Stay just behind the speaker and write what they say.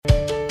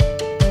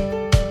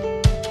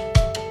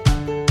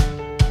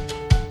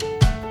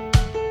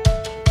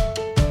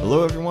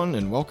Hello, everyone,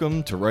 and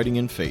welcome to Writing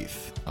in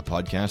Faith, a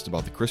podcast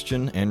about the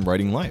Christian and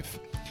writing life.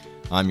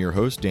 I'm your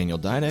host, Daniel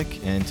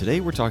Didek, and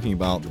today we're talking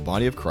about the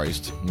body of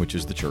Christ, which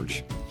is the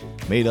church,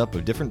 made up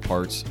of different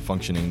parts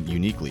functioning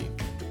uniquely.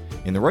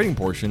 In the writing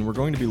portion, we're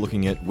going to be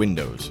looking at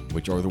windows,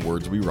 which are the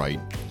words we write,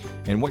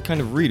 and what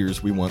kind of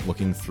readers we want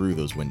looking through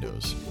those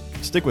windows.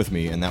 Stick with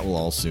me, and that will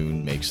all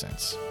soon make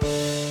sense.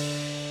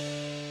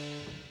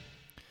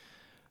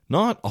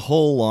 Not a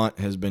whole lot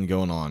has been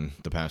going on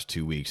the past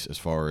 2 weeks as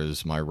far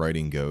as my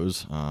writing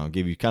goes. I'll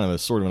give you kind of a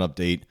sort of an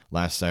update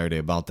last Saturday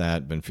about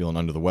that. Been feeling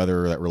under the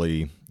weather. That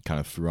really kind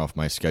of threw off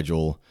my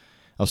schedule.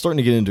 I was starting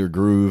to get into a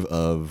groove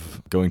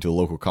of going to a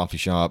local coffee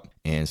shop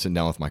and sitting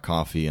down with my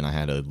coffee, and I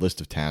had a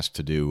list of tasks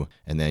to do.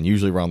 And then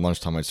usually around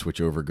lunchtime, I'd switch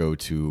over, go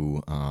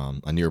to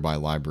a nearby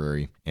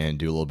library and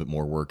do a little bit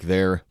more work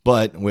there.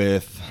 But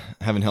with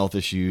having health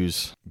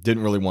issues,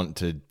 didn't really want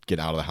to get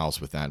out of the house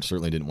with that.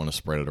 Certainly didn't want to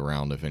spread it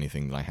around if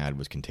anything that I had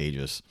was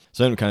contagious.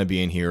 So I ended up kind of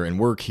being here, and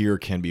work here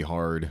can be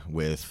hard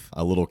with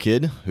a little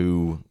kid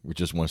who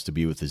just wants to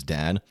be with his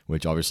dad,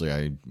 which obviously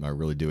I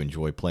really do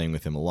enjoy playing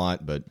with him a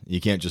lot, but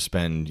you can't just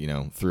spend,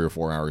 3 or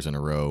 4 hours in a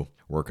row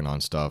working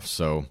on stuff.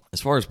 So as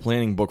far as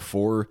planning book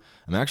 4,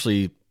 I'm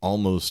actually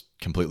almost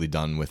completely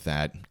done with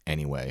that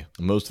anyway.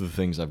 Most of the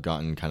things I've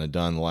gotten kind of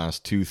done. The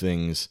last 2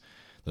 things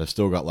that I've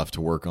still got left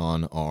to work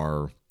on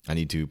are I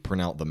need to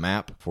print out the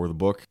map for the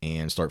book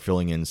and start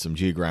filling in some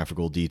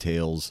geographical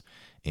details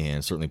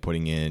and certainly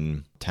putting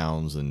in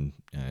towns and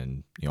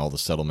all the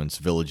settlements,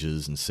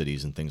 villages and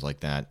cities and things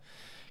like that.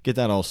 Get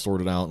that all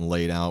sorted out and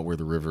laid out where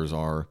the rivers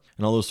are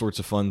and all those sorts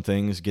of fun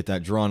things. Get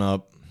that drawn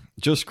up.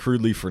 Just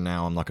crudely for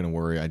now, I'm not going to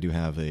worry. I do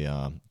have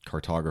a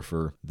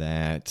cartographer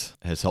that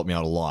has helped me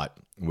out a lot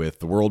with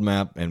the world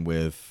map and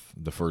with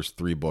the first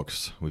 3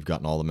 books. We've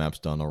gotten all the maps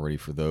done already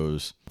for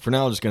those. For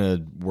now, I'm just going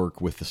to work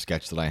with the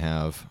sketch that I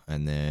have,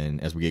 and then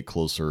as we get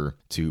closer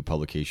to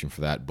publication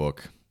for that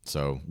book,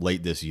 so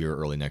late this year,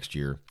 early next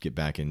year, get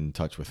back in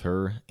touch with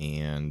her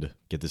and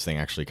get this thing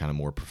actually kind of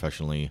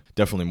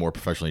definitely more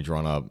professionally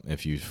drawn up.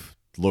 If you've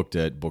looked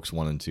at books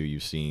 1 and 2,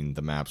 you've seen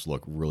the maps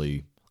look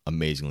really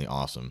amazingly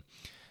awesome.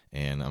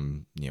 And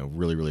I'm,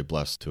 really, really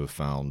blessed to have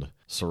found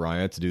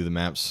Soraya to do the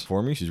maps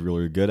for me. She's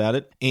really good at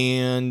it.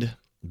 And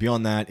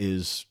beyond that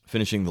is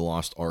finishing the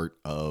lost art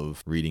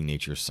of reading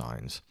nature's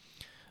signs.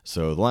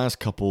 So the last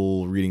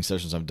couple reading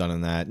sessions I've done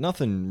in that,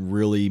 nothing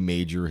really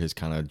major has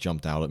kind of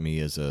jumped out at me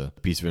as a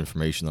piece of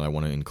information that I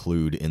want to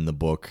include in the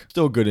book.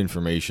 Still good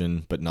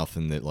information, but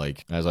nothing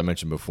that, as I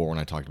mentioned before when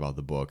I talked about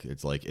the book,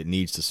 it's it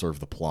needs to serve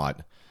the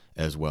plot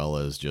as well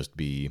as just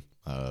be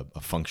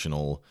a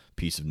functional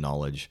piece of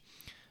knowledge.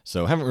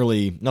 So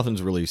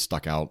nothing's really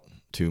stuck out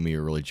to me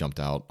or really jumped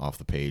out off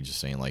the page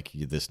saying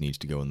this needs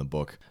to go in the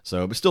book.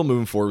 So, but still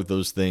moving forward with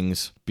those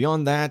things.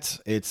 Beyond that,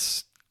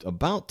 it's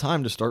about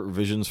time to start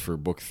revisions for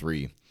book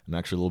 3. I'm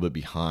actually a little bit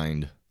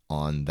behind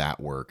on that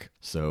work.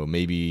 So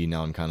maybe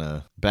now I'm kind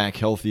of back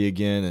healthy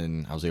again,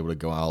 and I was able to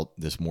go out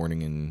this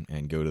morning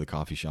and go to the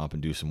coffee shop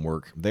and do some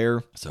work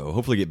there. So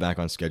hopefully get back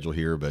on schedule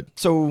here. But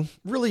so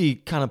really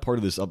kind of part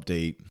of this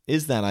update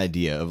is that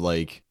idea of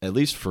at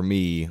least for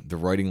me, the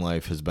writing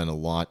life has been a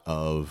lot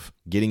of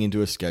getting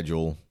into a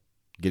schedule,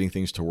 getting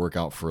things to work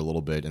out for a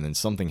little bit, and then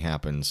something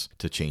happens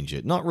to change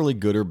it. Not really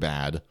good or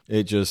bad.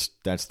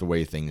 That's the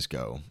way things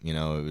go. It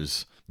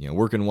was,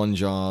 working one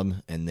job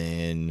and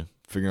then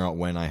figuring out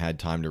when I had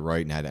time to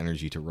write and had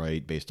energy to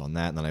write based on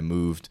that. And then I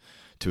moved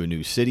to a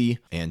new city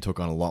and took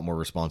on a lot more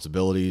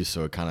responsibilities.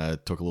 So it kind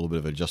of took a little bit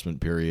of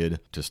adjustment period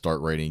to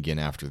start writing again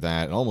after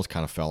that. It almost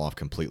kind of fell off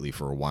completely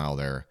for a while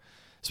there,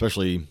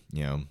 especially,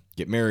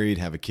 get married,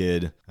 have a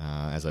kid.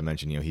 As I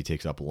mentioned, he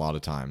takes up a lot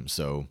of time.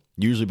 So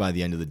usually by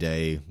the end of the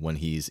day when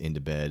he's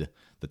into bed,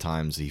 the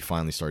times he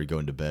finally started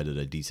going to bed at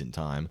a decent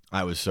time,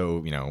 I was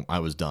I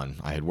was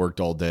done. I had worked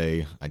all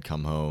day. I'd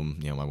come home,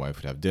 my wife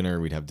would have dinner,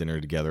 we'd have dinner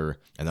together,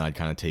 and then I'd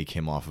kind of take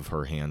him off of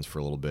her hands for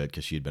a little bit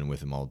because she had been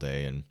with him all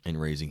day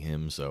and raising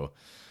him. So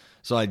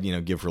I'd,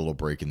 give her a little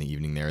break in the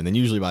evening there. And then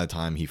usually by the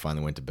time he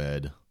finally went to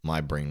bed, my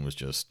brain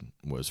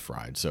was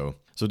fried. So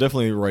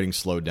definitely writing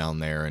slowed down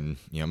there, and,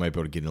 I might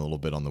be able to get in a little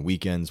bit on the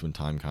weekends when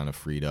time kind of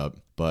freed up.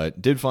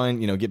 But did find,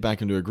 get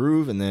back into a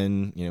groove, and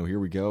then, here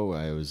we go.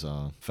 I was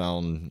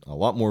found a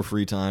lot more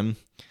free time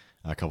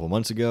a couple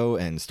months ago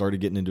and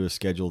started getting into a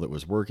schedule that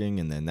was working,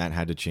 and then that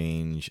had to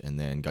change, and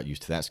then got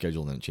used to that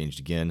schedule, and then it changed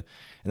again.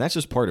 And that's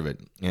just part of it.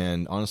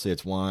 And honestly,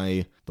 it's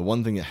why the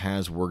one thing that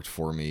has worked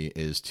for me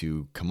is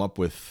to come up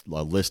with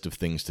a list of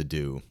things to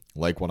do,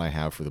 like what I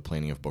have for the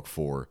planning of book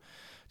 4.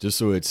 Just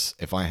so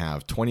if I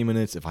have 20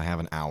 minutes, if I have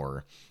an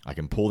hour, I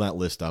can pull that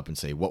list up and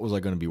say, what was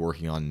I going to be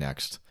working on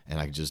next? And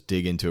I can just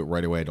dig into it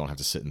right away. I don't have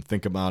to sit and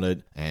think about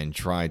it and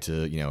try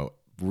to,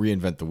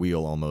 reinvent the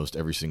wheel almost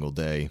every single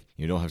day.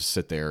 You don't have to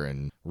sit there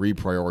and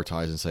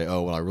reprioritize and say,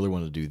 oh, well, I really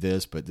want to do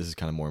this, but this is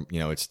kind of more,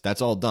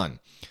 that's all done.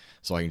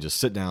 So I can just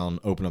sit down,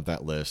 open up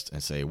that list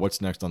and say,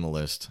 what's next on the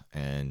list,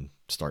 and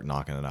start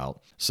knocking it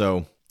out.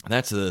 So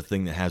that's the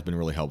thing that has been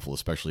really helpful,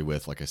 especially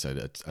with, like I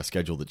said, a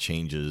schedule that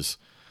changes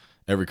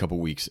every couple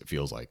weeks, it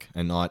feels like.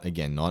 And not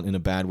in a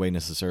bad way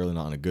necessarily,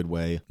 not in a good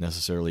way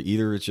necessarily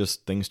either. It's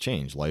just things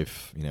change.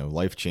 Life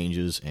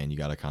changes, and you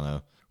got to kind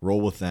of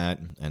roll with that.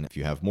 And if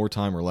you have more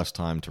time or less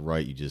time to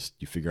write,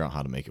 you figure out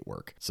how to make it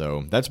work.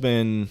 So that's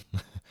been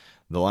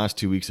the last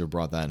 2 weeks have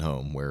brought that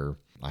home, where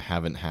I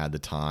haven't had the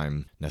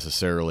time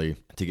necessarily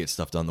to get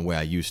stuff done the way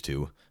I used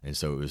to. And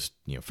so it was,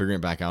 figuring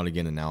it back out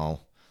again. And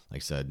now, like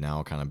I said, now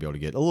I'll kind of be able to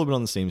get a little bit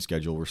on the same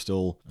schedule. We're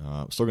still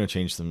going to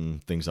change some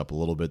things up a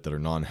little bit that are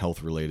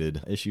non-health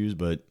related issues,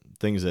 but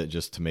things that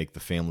just to make the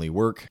family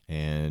work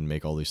and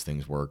make all these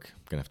things work,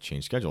 I'm going to have to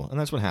change schedule. And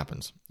that's what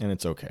happens. And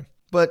it's okay.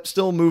 But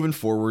still moving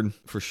forward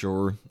for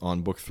sure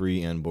on book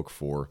 3 and book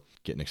 4.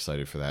 Getting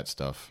excited for that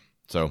stuff.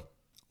 So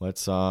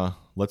let's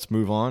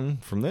move on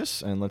from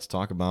this and let's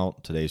talk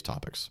about today's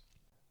topics.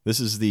 This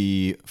is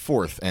the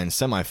 4th and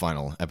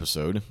semi-final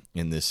episode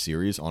in this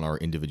series on our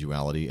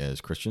individuality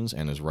as Christians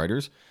and as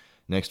writers.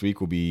 Next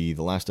week will be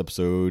the last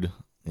episode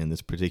in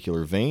this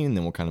particular vein,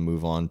 then we'll kind of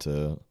move on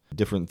to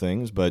different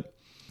things. But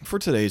for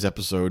today's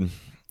episode,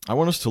 I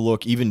want us to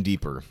look even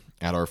deeper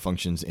at our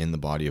functions in the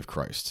body of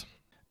Christ.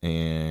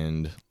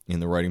 And in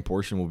the writing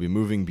portion, we'll be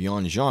moving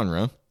beyond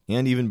genre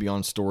and even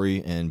beyond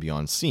story and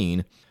beyond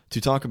scene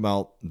to talk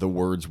about the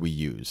words we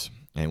use.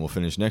 And we'll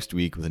finish next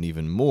week with an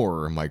even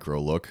more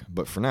micro look.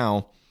 But for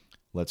now,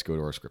 let's go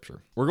to our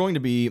scripture. We're going to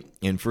be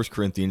in 1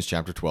 Corinthians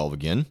chapter 12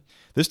 again,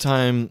 this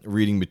time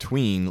reading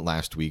between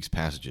last week's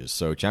passages.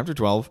 So chapter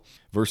 12,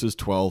 verses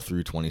 12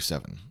 through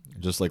 27.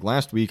 Just like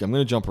last week, I'm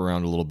going to jump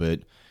around a little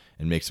bit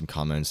and make some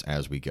comments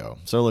as we go.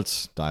 So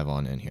let's dive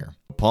on in here.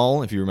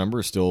 Paul, if you remember,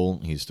 he's still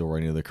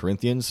writing to the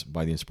Corinthians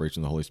by the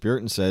inspiration of the Holy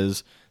Spirit and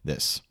says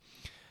this: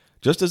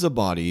 "Just as a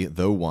body,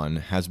 though one,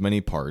 has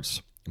many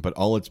parts, but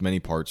all its many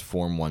parts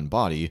form one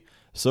body,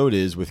 so it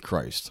is with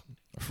Christ.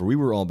 For we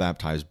were all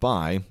baptized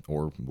by,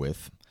 or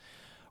with,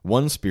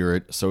 one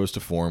Spirit so as to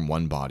form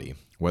one body,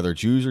 whether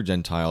Jews or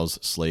Gentiles,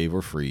 slave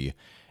or free,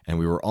 and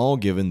we were all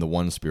given the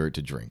one Spirit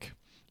to drink.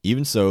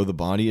 Even so, the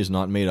body is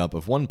not made up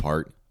of one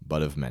part,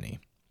 but of many."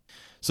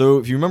 So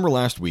if you remember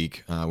last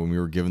week, when we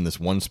were given this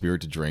one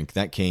Spirit to drink,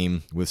 that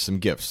came with some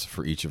gifts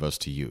for each of us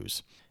to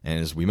use.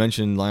 And as we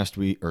mentioned last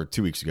week, or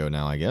 2 weeks ago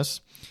now, I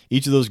guess,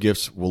 each of those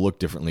gifts will look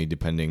differently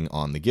depending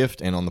on the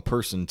gift and on the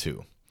person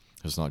too.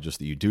 It's not just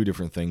that you do a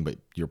different thing, but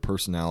your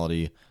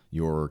personality,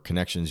 your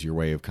connections, your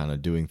way of kind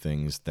of doing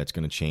things, that's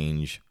going to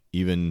change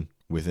even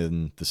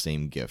within the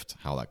same gift,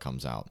 how that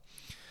comes out.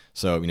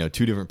 So,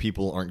 2 different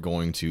people aren't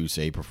going to,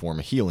 say, perform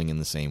a healing in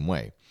the same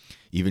way.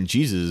 Even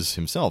Jesus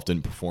himself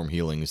didn't perform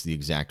healings the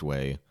exact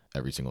way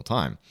every single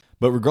time.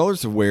 But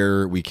regardless of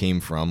where we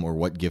came from or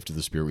what gift of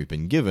the Spirit we've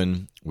been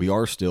given, we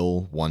are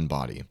still one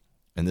body.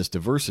 And this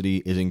diversity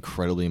is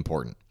incredibly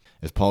important.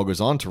 As Paul goes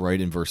on to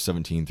write in verse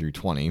 17 through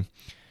 20,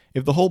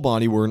 "If the whole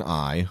body were an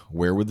eye,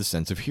 where would the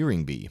sense of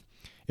hearing be?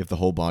 If the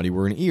whole body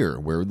were an ear,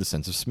 where would the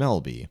sense of smell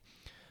be?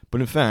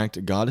 But in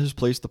fact, God has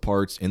placed the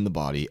parts in the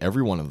body,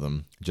 every one of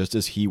them, just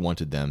as he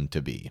wanted them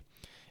to be.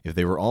 If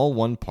they were all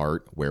one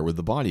part, where would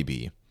the body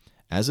be?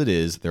 As it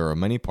is, there are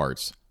many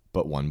parts,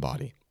 but one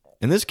body."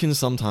 And this can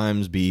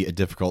sometimes be a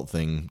difficult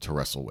thing to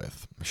wrestle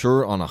with.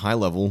 Sure, on a high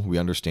level, we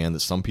understand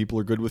that some people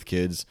are good with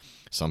kids,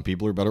 some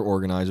people are better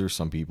organizers,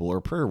 some people are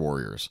prayer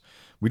warriors.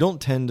 We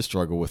don't tend to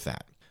struggle with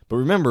that. But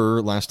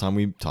remember, last time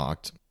we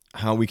talked,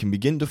 how we can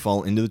begin to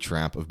fall into the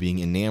trap of being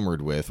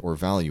enamored with or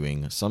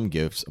valuing some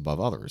gifts above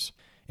others.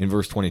 In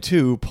verse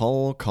 22,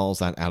 Paul calls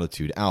that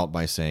attitude out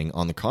by saying,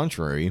 on the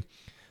contrary,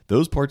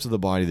 those parts of the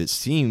body that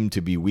seem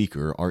to be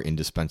weaker are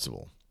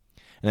indispensable.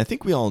 And I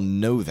think we all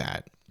know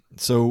that.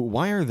 So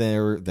why are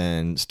there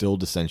then still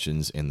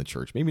dissensions in the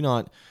church? Maybe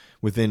not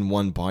within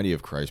one body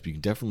of Christ, but you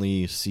can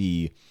definitely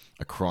see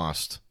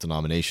across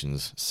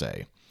denominations,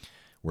 say,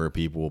 where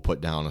people will put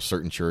down a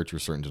certain church or a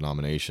certain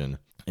denomination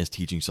as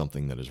teaching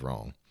something that is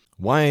wrong.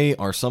 Why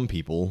are some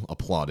people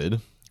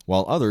applauded,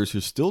 while others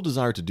who still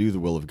desire to do the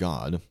will of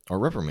God are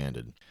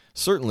reprimanded?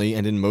 Certainly,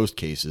 and in most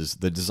cases,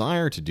 the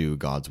desire to do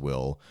God's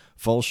will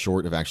falls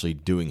short of actually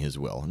doing his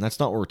will, and that's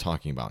not what we're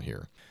talking about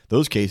here.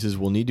 Those cases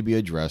will need to be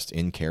addressed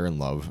in care and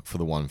love for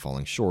the one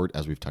falling short,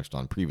 as we've touched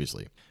on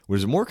previously. What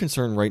is more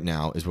concern right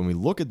now is when we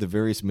look at the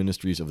various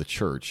ministries of the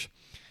church,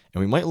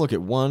 and we might look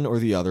at one or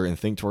the other and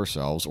think to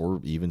ourselves, or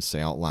even say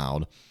out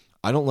loud,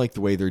 I don't like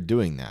the way they're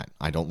doing that.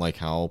 I don't like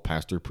how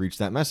pastor preached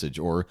that message,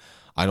 or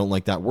I don't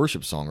like that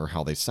worship song or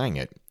how they sang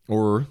it.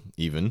 Or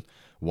even,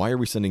 why are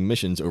we sending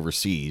missions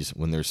overseas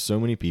when there's so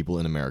many people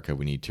in America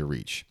we need to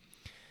reach?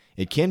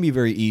 It can be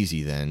very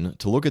easy, then,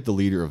 to look at the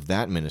leader of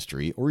that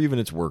ministry, or even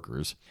its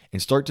workers, and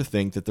start to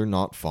think that they're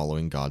not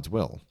following God's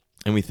will.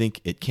 And we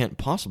think it can't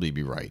possibly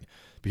be right,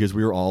 because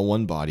we are all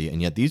one body, and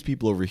yet these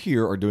people over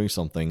here are doing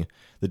something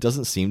that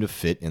doesn't seem to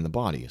fit in the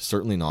body,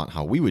 certainly not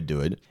how we would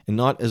do it, and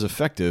not as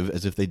effective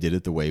as if they did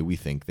it the way we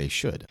think they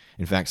should.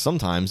 In fact,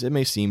 sometimes it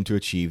may seem to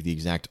achieve the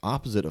exact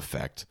opposite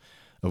effect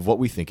of what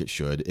we think it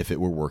should if it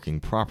were working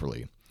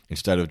properly.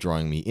 Instead of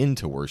drawing me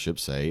into worship,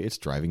 say, it's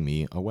driving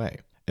me away.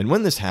 And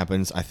when this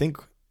happens, I think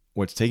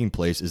what's taking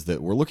place is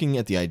that we're looking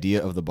at the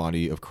idea of the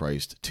body of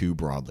Christ too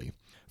broadly.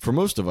 For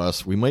most of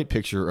us, we might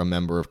picture a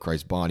member of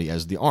Christ's body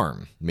as the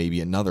arm, maybe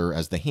another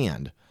as the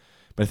hand.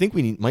 But I think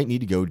we might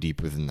need to go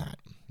deeper than that.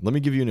 Let me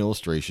give you an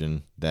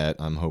illustration that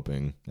I'm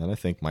hoping and I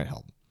think might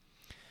help.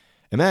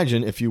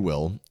 Imagine, if you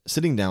will,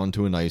 sitting down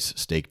to a nice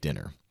steak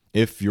dinner.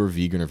 If you're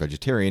vegan or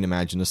vegetarian,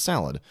 imagine a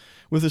salad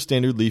with the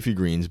standard leafy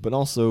greens, but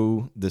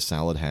also the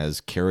salad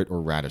has carrot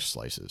or radish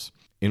slices.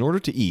 In order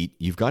to eat,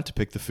 you've got to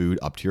pick the food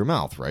up to your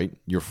mouth, right?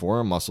 Your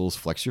forearm muscles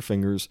flex your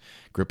fingers,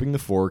 gripping the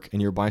fork, and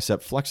your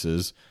bicep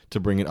flexes to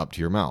bring it up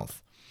to your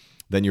mouth.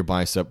 Then your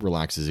bicep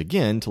relaxes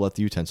again to let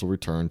the utensil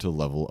return to the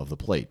level of the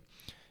plate.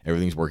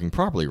 Everything's working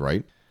properly,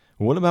 right?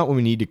 What about when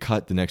we need to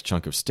cut the next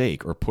chunk of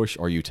steak or push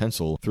our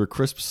utensil through a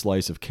crisp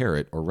slice of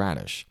carrot or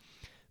radish?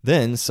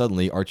 Then,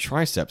 suddenly, our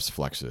triceps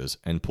flexes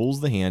and pulls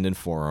the hand and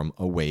forearm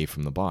away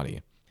from the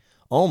body.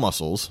 All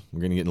muscles, we're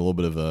going to get in a little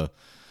bit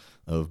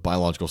of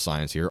biological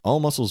science here, all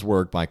muscles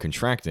work by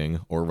contracting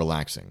or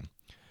relaxing.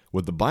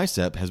 What the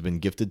bicep has been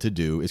gifted to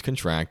do is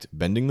contract,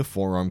 bending the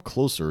forearm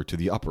closer to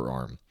the upper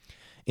arm.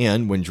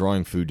 And when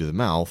drawing food to the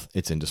mouth,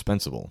 it's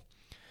indispensable.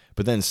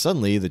 But then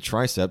suddenly, the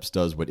triceps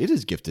does what it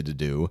is gifted to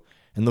do,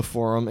 and the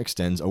forearm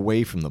extends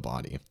away from the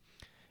body.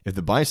 If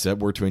the bicep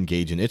were to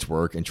engage in its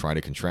work and try to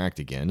contract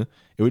again,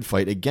 it would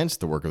fight against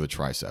the work of the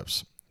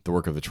triceps. The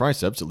work of the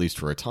triceps, at least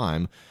for a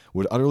time,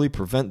 would utterly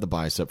prevent the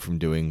bicep from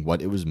doing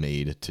what it was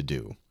made to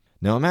do.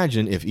 Now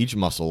imagine if each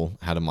muscle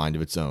had a mind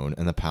of its own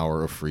and the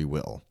power of free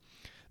will.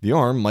 The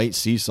arm might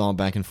seesaw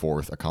back and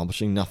forth,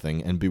 accomplishing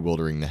nothing and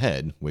bewildering the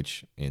head,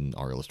 which, in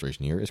our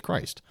illustration here, is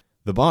Christ.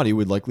 The body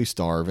would likely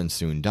starve and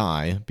soon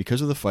die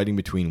because of the fighting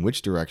between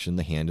which direction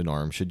the hand and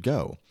arm should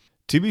go.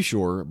 To be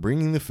sure,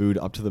 bringing the food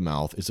up to the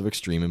mouth is of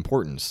extreme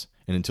importance,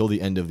 and until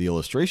the end of the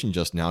illustration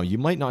just now, you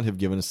might not have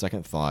given a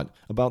second thought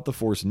about the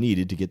force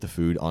needed to get the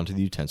food onto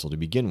the utensil to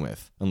begin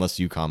with, unless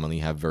you commonly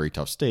have very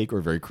tough steak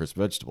or very crisp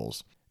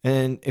vegetables.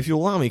 And if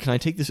you'll allow me, can I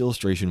take this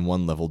illustration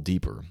one level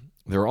deeper?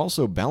 There are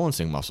also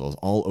balancing muscles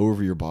all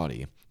over your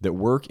body that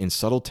work in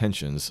subtle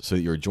tensions so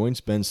that your joints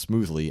bend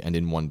smoothly and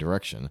in one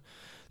direction,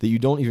 that you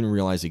don't even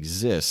realize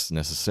exists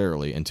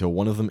necessarily until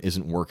one of them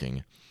isn't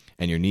working,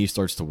 and your knee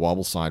starts to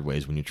wobble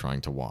sideways when you're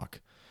trying to walk.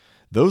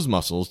 Those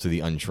muscles, to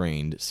the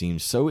untrained, seem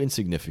so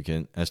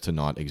insignificant as to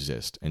not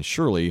exist, and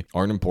surely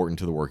aren't important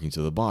to the workings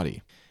of the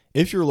body.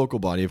 If your local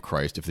body of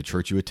Christ, if the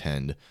church you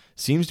attend,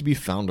 seems to be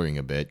foundering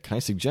a bit, can I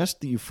suggest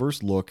that you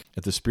first look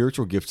at the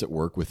spiritual gifts at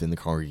work within the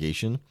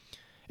congregation?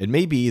 It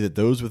may be that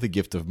those with the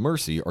gift of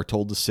mercy are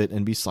told to sit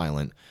and be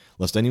silent,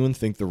 lest anyone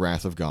think the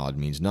wrath of God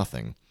means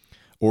nothing.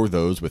 Or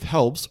those with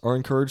helps are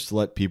encouraged to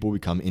let people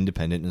become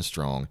independent and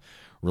strong,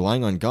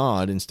 relying on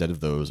God instead of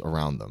those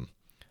around them.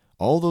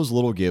 All those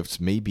little gifts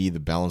may be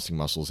the balancing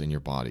muscles in your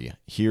body,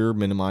 here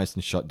minimized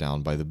and shut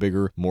down by the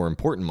bigger, more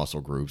important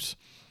muscle groups,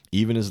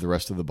 even as the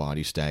rest of the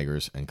body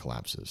staggers and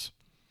collapses.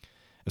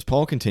 As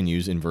Paul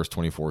continues in verse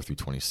 24 through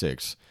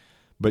 26,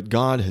 "But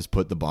God has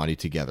put the body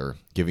together,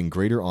 giving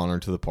greater honor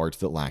to the parts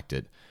that lacked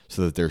it,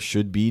 so that there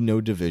should be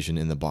no division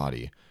in the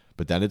body,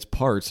 but that its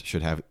parts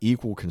should have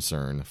equal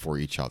concern for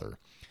each other.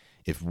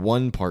 If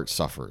one part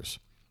suffers,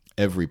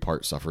 every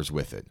part suffers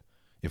with it.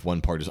 If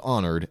one part is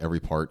honored, every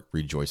part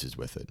rejoices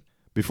with it."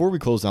 Before we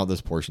close out this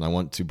portion, I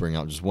want to bring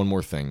out just one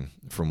more thing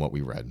from what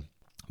we read.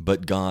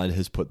 But God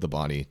has put the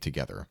body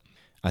together.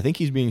 I think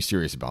he's being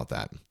serious about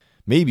that.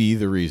 Maybe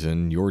the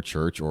reason your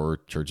church or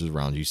churches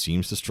around you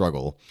seems to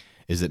struggle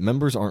is that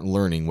members aren't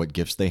learning what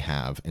gifts they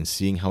have and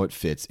seeing how it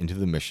fits into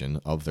the mission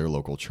of their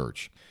local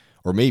church.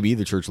 Or maybe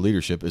the church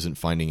leadership isn't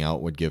finding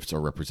out what gifts are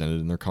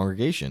represented in their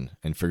congregation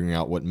and figuring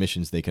out what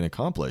missions they can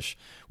accomplish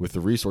with the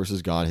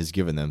resources God has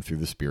given them through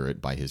the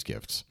Spirit by his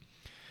gifts.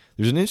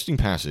 There's an interesting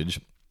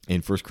passage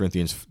in 1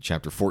 Corinthians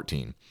chapter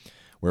 14,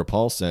 where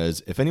Paul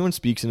says, "If anyone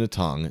speaks in a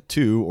tongue,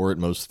 2 or at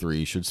most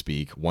 3 should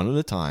speak, one at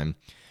a time,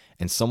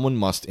 and someone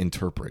must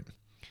interpret.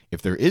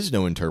 If there is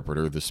no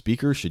interpreter, the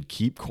speaker should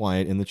keep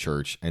quiet in the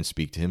church and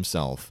speak to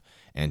himself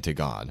and to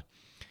God."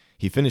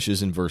 He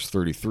finishes in verse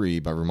 33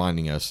 by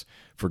reminding us,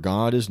 "For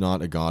God is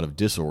not a God of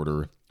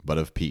disorder, but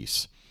of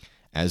peace,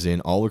 as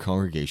in all the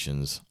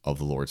congregations of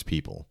the Lord's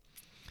people."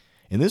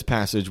 In this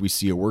passage, we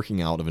see a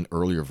working out of an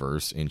earlier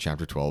verse in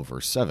chapter 12,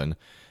 verse 7,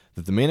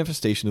 that the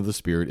manifestation of the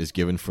Spirit is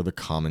given for the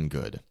common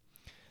good.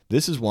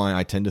 This is why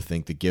I tend to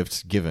think the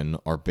gifts given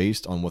are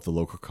based on what the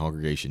local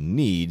congregation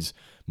needs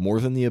more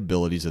than the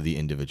abilities of the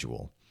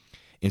individual.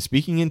 In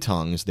speaking in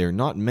tongues, they are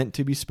not meant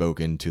to be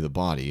spoken to the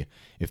body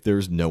if there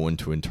is no one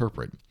to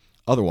interpret.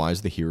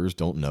 Otherwise, the hearers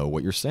don't know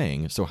what you're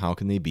saying, so how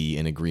can they be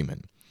in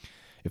agreement?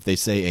 If they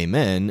say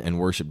amen and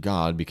worship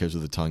God because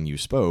of the tongue you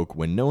spoke,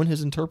 when no one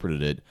has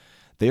interpreted it,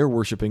 they are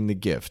worshiping the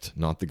gift,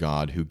 not the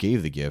God who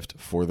gave the gift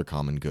for the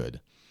common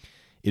good.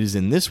 It is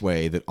in this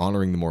way that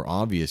honoring the more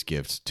obvious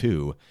gifts,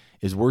 too,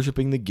 is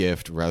worshiping the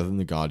gift rather than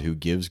the God who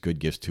gives good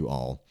gifts to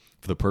all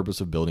for the purpose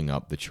of building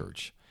up the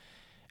church.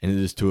 And it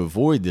is to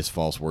avoid this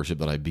false worship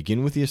that I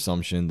begin with the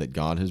assumption that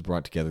God has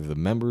brought together the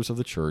members of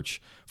the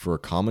church for a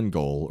common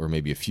goal, or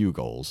maybe a few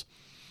goals,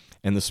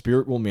 and the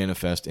Spirit will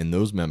manifest in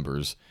those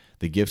members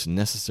the gifts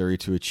necessary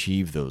to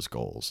achieve those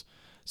goals.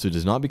 so it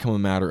does not become a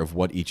matter of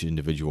what each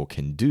individual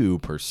can do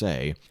per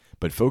se,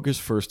 but focus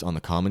first on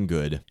the common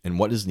good and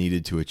what is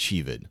needed to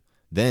achieve it.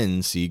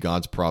 Then see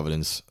God's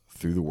providence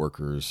through the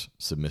workers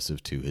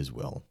submissive to his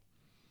will.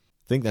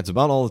 I think that's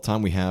about all the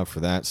time we have for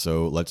that,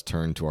 so let's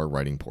turn to our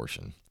writing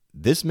portion.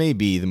 This may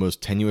be the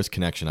most tenuous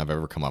connection I've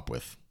ever come up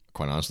with,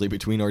 quite honestly,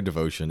 between our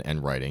devotion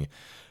and writing,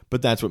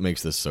 but that's what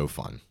makes this so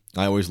fun.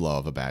 I always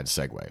love a bad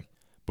segue.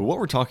 But what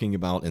we're talking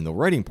about in the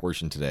writing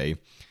portion today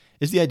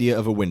is the idea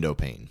of a window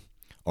pane.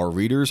 Our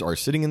readers are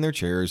sitting in their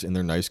chairs in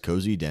their nice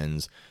cozy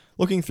dens,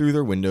 looking through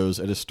their windows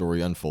at a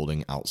story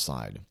unfolding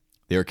outside.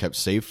 They are kept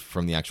safe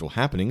from the actual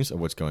happenings of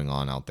what's going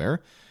on out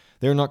there.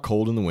 They are not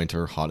cold in the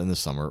winter, hot in the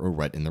summer, or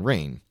wet in the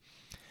rain.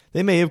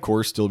 They may, of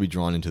course, still be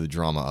drawn into the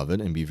drama of it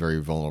and be very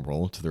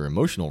vulnerable to their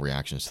emotional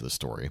reactions to the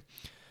story.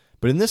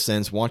 But in this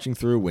sense, watching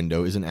through a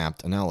window is an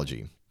apt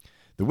analogy.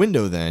 The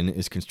window, then,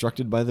 is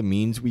constructed by the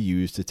means we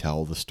use to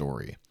tell the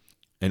story.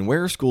 And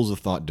where schools of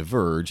thought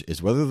diverge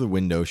is whether the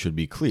window should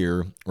be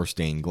clear or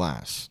stained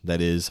glass.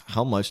 That is,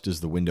 how much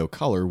does the window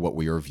color what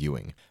we are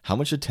viewing? How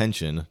much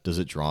attention does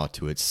it draw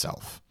to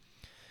itself?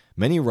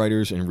 Many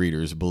writers and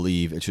readers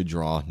believe it should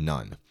draw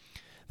none.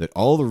 That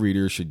all the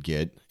readers should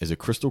get is a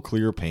crystal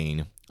clear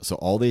pane, so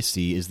all they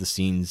see is the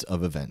scenes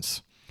of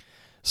events.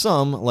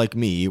 Some, like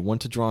me, want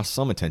to draw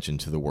some attention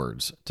to the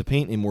words, to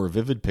paint a more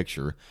vivid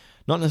picture,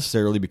 not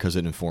necessarily because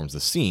it informs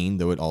the scene,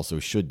 though it also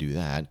should do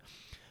that,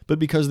 but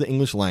because the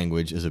English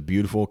language is a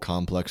beautiful,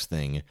 complex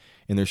thing,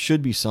 and there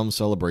should be some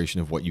celebration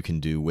of what you can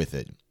do with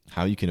it,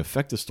 how you can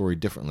affect the story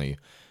differently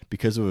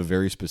because of a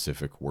very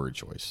specific word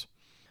choice.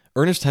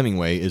 Ernest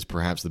Hemingway is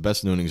perhaps the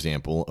best-known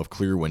example of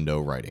clear window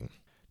writing.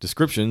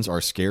 Descriptions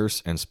are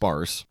scarce and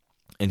sparse,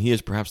 and he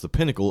is perhaps the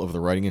pinnacle of the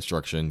writing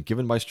instruction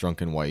given by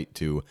Strunk and White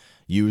to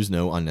use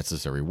no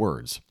unnecessary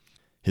words.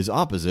 His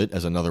opposite,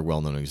 as another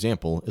well-known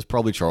example, is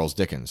probably Charles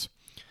Dickens.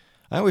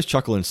 I always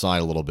chuckle inside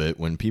a little bit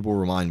when people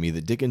remind me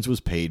that Dickens was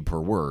paid per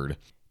word,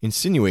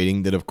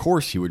 insinuating that of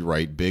course he would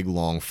write big,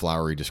 long,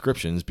 flowery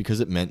descriptions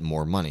because it meant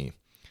more money.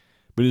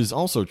 But it is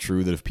also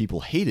true that if people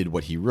hated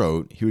what he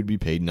wrote, he would be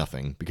paid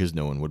nothing because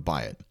no one would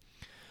buy it.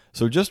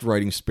 So just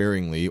writing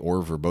sparingly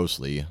or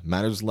verbosely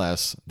matters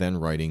less than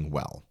writing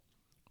well.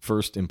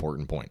 First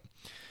important point.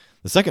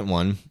 The second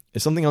one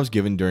is something I was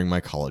given during my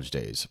college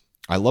days.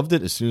 I loved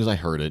it as soon as I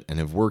heard it and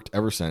have worked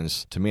ever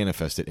since to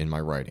manifest it in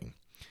my writing.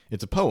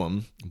 It's a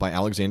poem by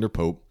Alexander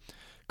Pope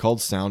called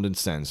Sound and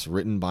Sense,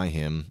 written by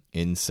him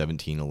in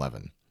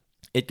 1711.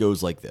 It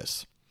goes like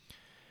this.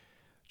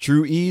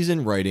 True ease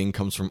in writing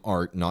comes from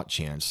art, not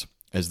chance,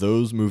 as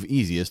those move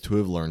easiest who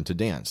have learned to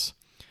dance.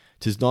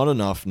 'Tis not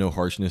enough, no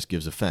harshness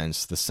gives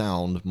offense, the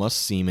sound must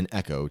seem an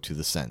echo to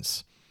the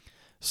sense.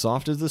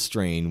 Soft is the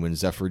strain when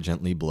zephyr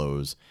gently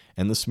blows,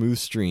 and the smooth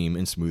stream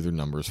in smoother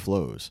numbers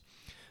flows.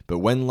 But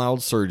when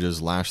loud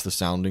surges lash the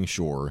sounding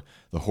shore,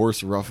 the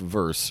hoarse rough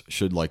verse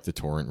should like the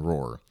torrent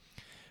roar.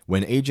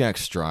 When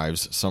Ajax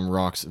strives some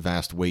rock's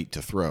vast weight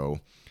to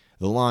throw,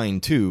 the line,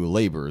 too,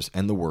 labors,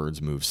 and the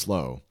words move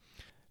slow.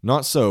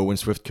 Not so when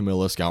swift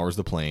Camilla scours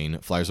the plain,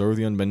 flies over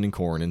the unbending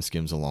corn, and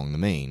skims along the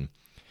main.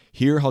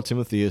 Hear how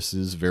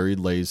Timotheus's varied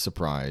lays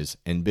surprise,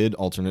 and bid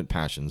alternate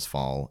passions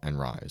fall and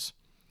rise.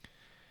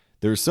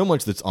 There is so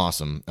much that's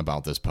awesome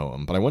about this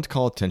poem, but I want to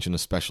call attention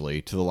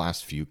especially to the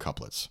last few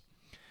couplets.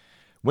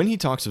 When he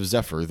talks of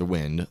Zephyr, the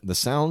wind, the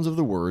sounds of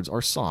the words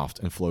are soft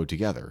and flow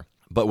together.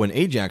 But when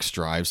Ajax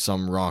strives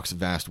some rock's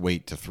vast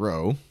weight to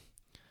throw,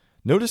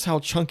 notice how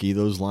chunky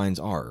those lines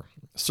are.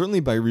 Certainly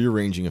by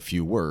rearranging a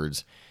few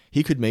words,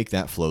 he could make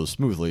that flow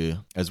smoothly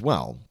as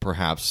well.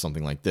 Perhaps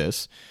something like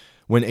this.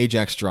 When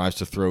Ajax strives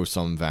to throw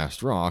some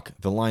vast rock,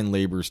 the line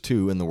labors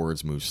too and the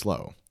words move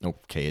slow.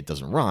 Okay, it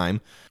doesn't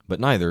rhyme, but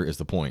neither is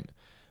the point.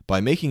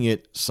 By making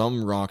it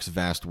some rock's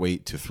vast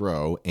weight to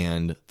throw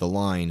and the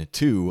line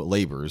too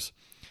labors,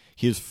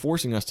 he is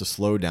forcing us to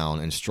slow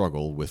down and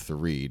struggle with the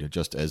reed,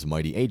 just as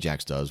mighty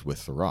Ajax does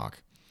with the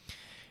rock.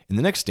 In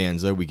the next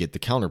stanza, we get the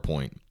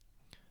counterpoint.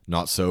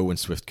 Not so when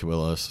swift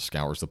Camilla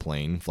scours the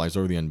plain, flies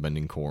over the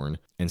unbending corn,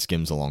 and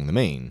skims along the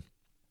main.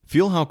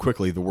 Feel how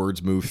quickly the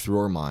words move through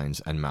our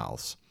minds and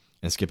mouths.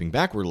 And skipping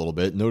backward a little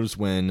bit, notice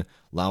when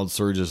loud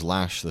surges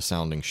lash the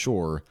sounding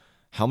shore,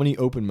 how many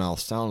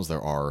open-mouthed sounds there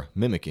are,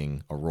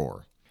 mimicking a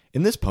roar.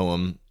 In this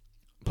poem,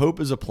 Pope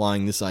is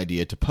applying this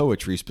idea to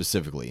poetry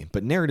specifically,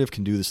 but narrative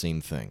can do the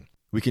same thing.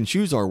 We can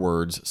choose our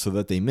words so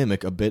that they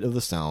mimic a bit of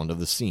the sound of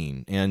the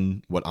scene,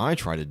 and what I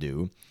try to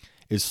do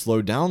is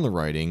slow down the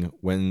writing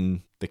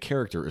when the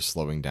character is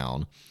slowing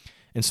down,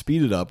 and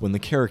speed it up when the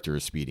character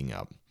is speeding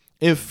up.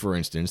 If, for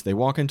instance, they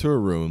walk into a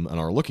room and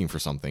are looking for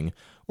something,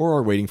 or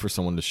are waiting for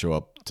someone to show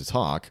up to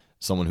talk,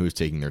 someone who is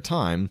taking their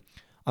time,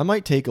 I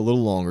might take a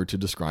little longer to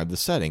describe the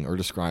setting or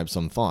describe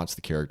some thoughts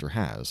the character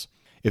has.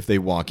 If they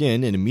walk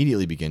in and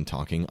immediately begin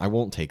talking, I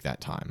won't take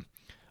that time.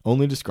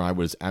 Only describe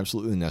what is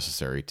absolutely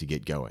necessary to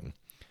get going.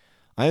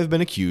 I have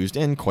been accused,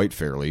 and quite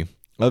fairly,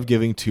 of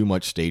giving too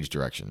much stage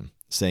direction,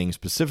 saying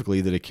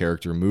specifically that a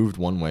character moved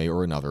one way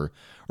or another,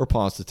 or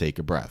paused to take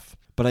a breath.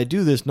 But I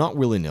do this not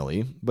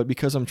willy-nilly, but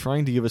because I'm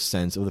trying to give a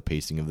sense of the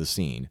pacing of the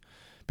scene,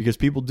 because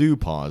people do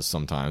pause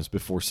sometimes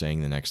before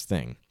saying the next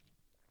thing.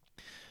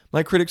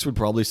 My critics would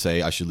probably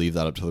say I should leave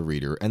that up to the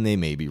reader, and they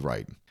may be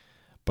right.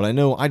 But I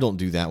know I don't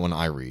do that when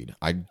I read.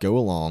 I go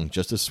along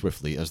just as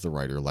swiftly as the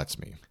writer lets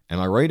me.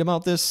 Am I right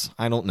about this?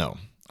 I don't know.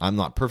 I'm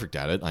not perfect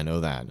at it, I know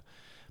that.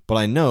 But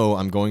I know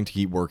I'm going to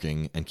keep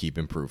working and keep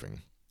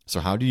improving. So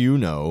how do you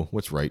know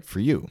what's right for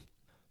you?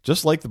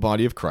 Just like the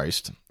body of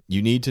Christ,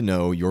 you need to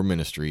know your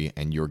ministry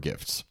and your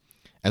gifts.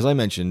 As I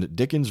mentioned,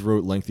 Dickens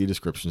wrote lengthy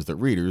descriptions that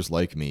readers,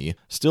 like me,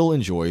 still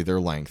enjoy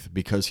their length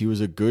because he was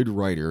a good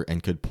writer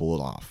and could pull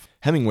it off.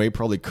 Hemingway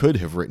probably could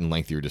have written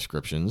lengthier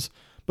descriptions,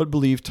 but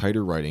believed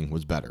tighter writing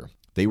was better.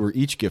 They were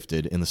each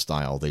gifted in the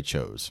style they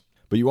chose.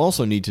 But you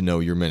also need to know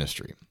your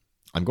ministry.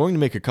 I'm going to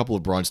make a couple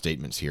of broad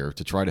statements here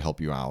to try to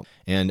help you out,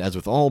 and as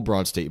with all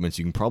broad statements,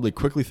 you can probably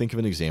quickly think of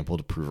an example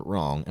to prove it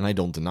wrong, and I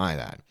don't deny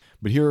that.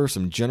 But here are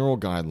some general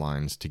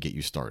guidelines to get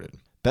you started.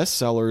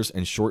 Bestsellers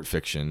and short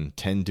fiction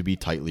tend to be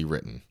tightly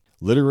written.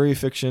 Literary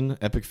fiction,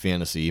 epic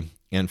fantasy,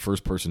 and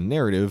first-person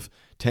narrative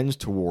tends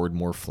toward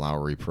more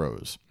flowery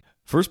prose.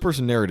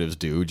 First-person narratives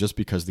do just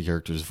because the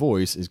character's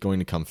voice is going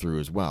to come through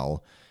as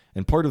well,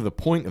 and part of the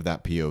point of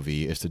that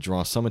POV is to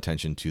draw some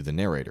attention to the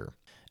narrator.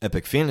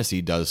 Epic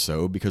fantasy does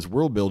so because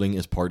world building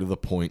is part of the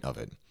point of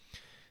it.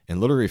 And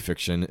literary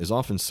fiction is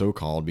often so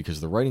called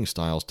because the writing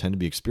styles tend to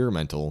be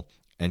experimental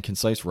and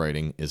concise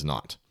writing is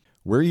not.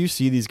 Where you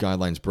see these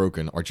guidelines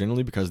broken are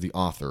generally because the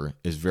author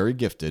is very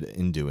gifted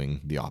in doing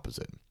the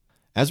opposite.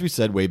 As we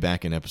said way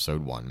back in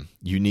episode 1,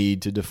 you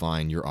need to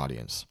define your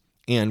audience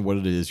and what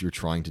it is you're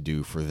trying to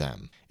do for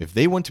them. If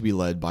they want to be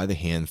led by the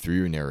hand through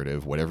your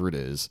narrative, whatever it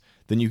is,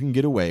 then you can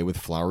get away with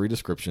flowery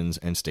descriptions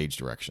and stage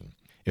direction.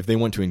 If they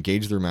want to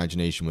engage their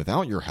imagination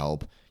without your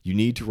help, you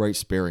need to write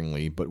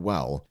sparingly but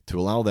well to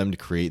allow them to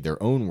create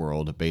their own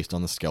world based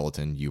on the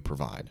skeleton you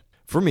provide.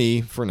 For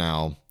me, for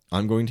now,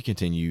 I'm going to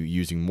continue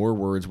using more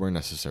words where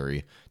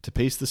necessary to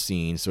pace the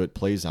scene so it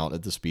plays out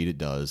at the speed it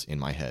does in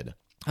my head.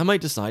 I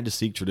might decide to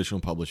seek traditional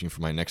publishing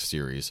for my next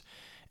series,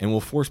 and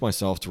will force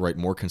myself to write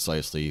more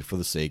concisely for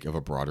the sake of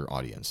a broader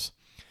audience.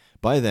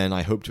 By then,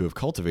 I hope to have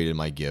cultivated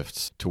my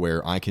gifts to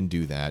where I can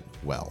do that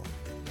well.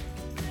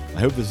 I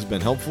hope this has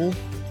been helpful.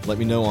 Let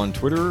me know on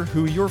Twitter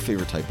who your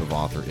favorite type of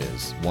author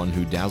is, one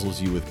who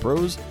dazzles you with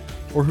prose,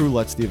 or who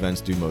lets the events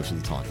do most of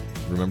the talking.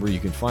 Remember, you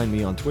can find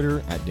me on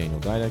Twitter at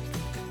Daniel Didek,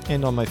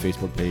 and on my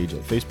Facebook page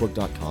at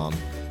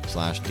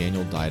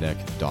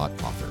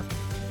facebook.com/DanielDidek.author.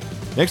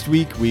 Next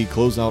week, we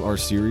close out our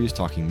series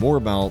talking more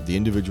about the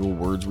individual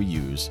words we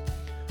use,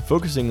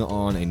 focusing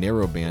on a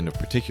narrow band of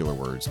particular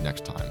words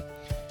next time,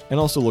 and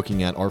also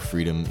looking at our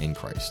freedom in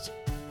Christ.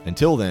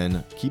 Until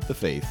then, keep the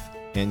faith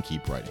and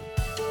keep writing.